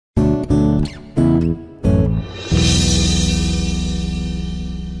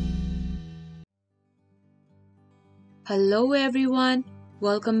Hello everyone,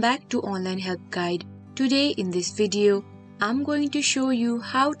 welcome back to Online Help Guide. Today in this video, I'm going to show you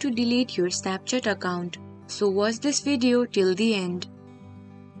how to delete your Snapchat account. So watch this video till the end.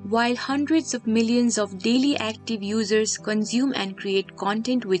 While hundreds of millions of daily active users consume and create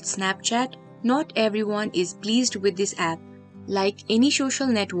content with Snapchat, not everyone is pleased with this app. Like any social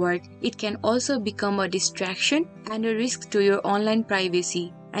network, it can also become a distraction and a risk to your online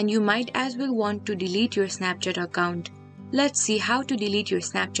privacy, and you might as well want to delete your Snapchat account. Let's see how to delete your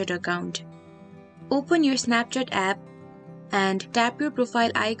Snapchat account. Open your Snapchat app and tap your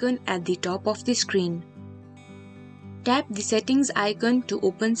profile icon at the top of the screen. Tap the settings icon to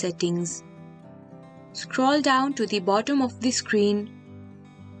open settings. Scroll down to the bottom of the screen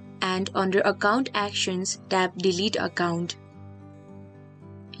and under account actions, tap delete account.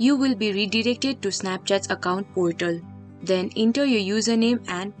 You will be redirected to Snapchat's account portal. Then enter your username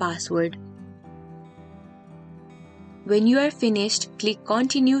and password. When you are finished, click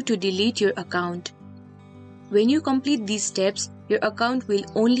Continue to delete your account. When you complete these steps, your account will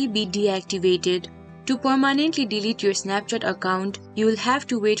only be deactivated. To permanently delete your Snapchat account, you will have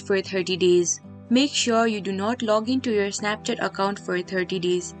to wait for 30 days. Make sure you do not log into your Snapchat account for 30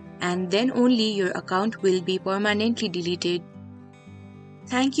 days, and then only your account will be permanently deleted.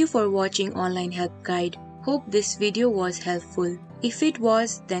 Thank you for watching Online Help Guide. Hope this video was helpful. If it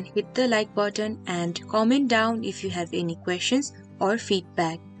was, then hit the like button and comment down if you have any questions or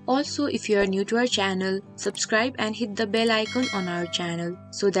feedback. Also, if you are new to our channel, subscribe and hit the bell icon on our channel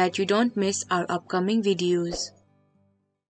so that you don't miss our upcoming videos.